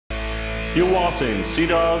You're watching Sea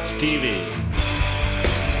Dogs TV.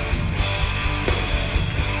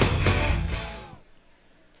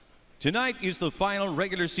 Tonight is the final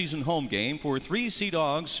regular season home game for 3 Sea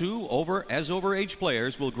Dogs who, as overage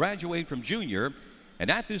players, will graduate from junior. And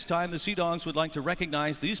at this time, the Sea Dogs would like to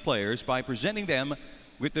recognize these players by presenting them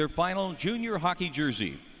with their final junior hockey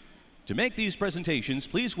jersey. To make these presentations,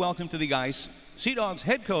 please welcome to the ice Sea Dogs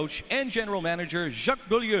head coach and general manager Jacques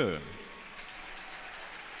Beaulieu.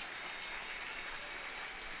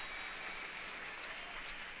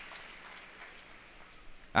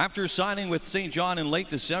 After signing with St. John in late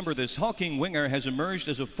December, this hulking winger has emerged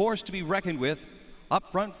as a force to be reckoned with up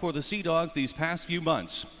front for the Sea Dogs these past few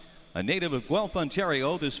months. A native of Guelph,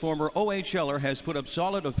 Ontario, this former OHLer has put up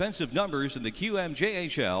solid offensive numbers in the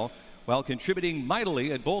QMJHL while contributing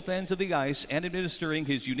mightily at both ends of the ice and administering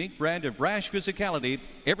his unique brand of brash physicality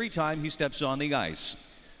every time he steps on the ice.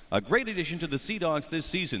 A great addition to the Sea Dogs this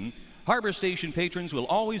season, Harbor Station patrons will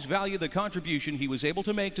always value the contribution he was able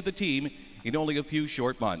to make to the team in only a few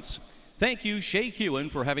short months. Thank you, Shea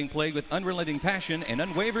Kewen, for having played with unrelenting passion and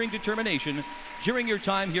unwavering determination during your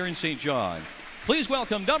time here in St. John. Please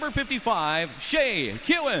welcome number 55, Shea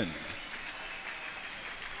Kewen.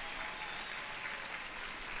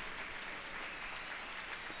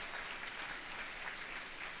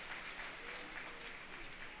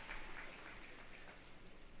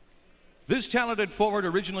 This talented forward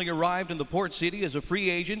originally arrived in the Port City as a free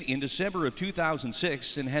agent in December of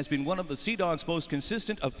 2006 and has been one of the Sea Dogs' most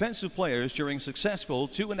consistent offensive players during a successful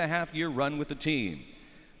 2.5-year run with the team.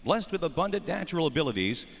 Blessed with abundant natural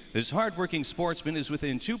abilities, this hard-working sportsman is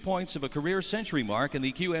within 2 points of a career century mark in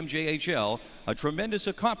the QMJHL, a tremendous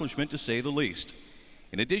accomplishment to say the least.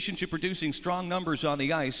 In addition to producing strong numbers on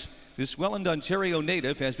the ice, this Welland, Ontario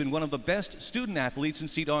native has been one of the best student athletes in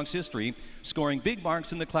Sea Dogs history, scoring big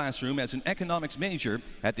marks in the classroom as an economics major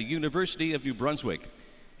at the University of New Brunswick.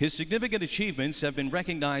 His significant achievements have been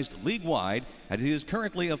recognized league-wide, and he is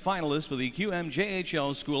currently a finalist for the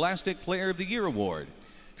QMJHL Scholastic Player of the Year Award.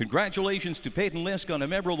 Congratulations to Peyton Lisk on a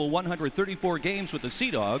memorable 134 games with the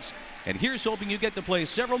Sea Dogs, and here's hoping you get to play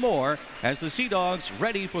several more as the Sea Dogs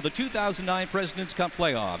ready for the 2009 President's Cup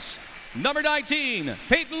playoffs. Number 19,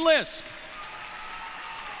 Peyton Lisk.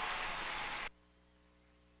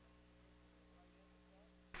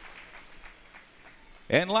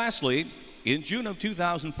 And lastly, in June of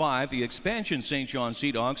 2005, the expansion St. John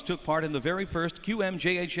Sea Dogs took part in the very first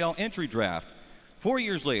QMJHL entry draft. 4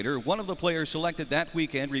 years later, one of the players selected that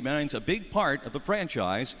weekend remains a big part of the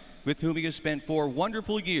franchise, with whom he has spent 4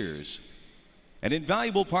 wonderful years. An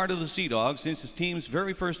invaluable part of the Sea Dogs since his team's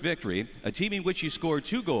very first victory, a team in which he scored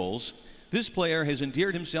 2 goals, this player has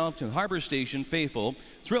endeared himself to Harbor Station faithful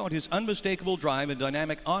throughout his unmistakable drive and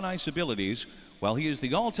dynamic on-ice abilities, while he is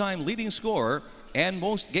the all-time leading scorer and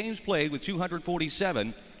most games played with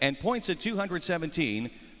 247 and points at 217.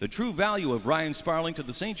 The true value of Ryan Sparling to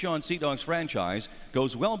the St. John Sea Dogs franchise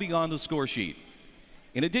goes well beyond the score sheet.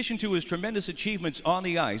 In addition to his tremendous achievements on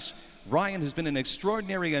the ice, Ryan has been an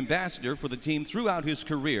extraordinary ambassador for the team throughout his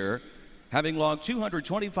career, having logged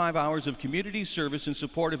 225 hours of community service in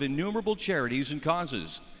support of innumerable charities and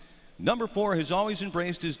causes. Number 4 has always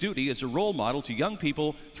embraced his duty as a role model to young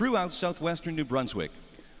people throughout southwestern New Brunswick.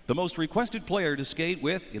 The most requested player to skate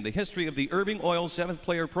with in the history of the Irving Oil 7th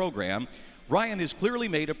Player Program, Ryan has clearly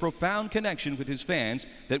made a profound connection with his fans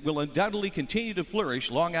that will undoubtedly continue to flourish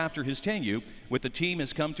long after his tenure with the team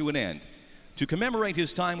has come to an end. To commemorate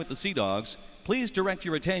his time with the Sea Dogs, please direct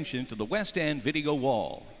your attention to the West End video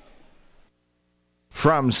wall.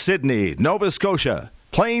 From Sydney, Nova Scotia,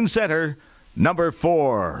 playing center, number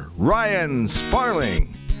 4, Ryan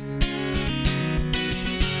Sparling.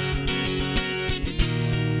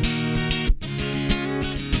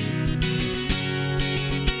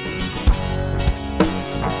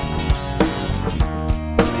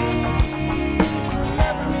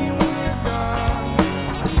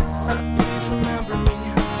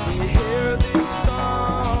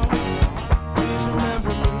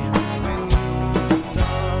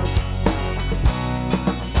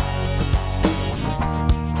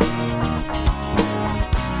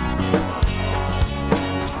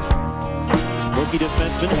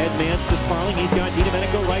 Defenseman, head man to Sparling. He's got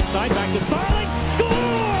DiDomenico right side, back to Sparling.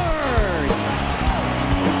 Scores!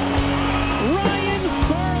 Ryan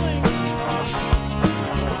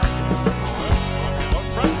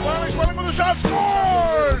Sparling. Sparling with a shot,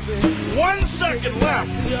 scores! 1 second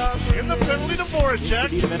left in the penalty to Voracek.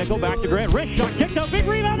 DiDomenico back to Grant. Wrist shot, kicked out, big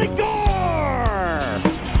rebound, and score!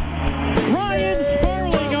 Ryan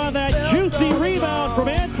Sparling on that juicy rebound from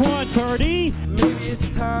Antoine Tardy. Maybe it's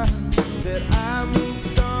time that I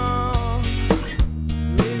moved on.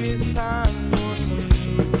 Maybe it's time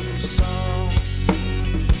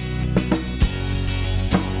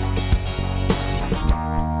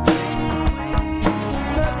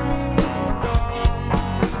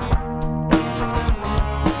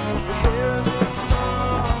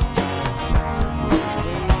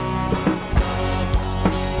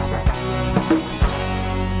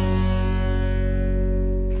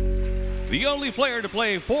only player to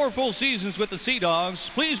play 4 full seasons with the Sea Dogs,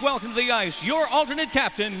 please welcome to the ice your alternate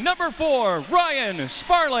captain, number 4, Ryan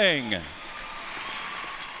Sparling.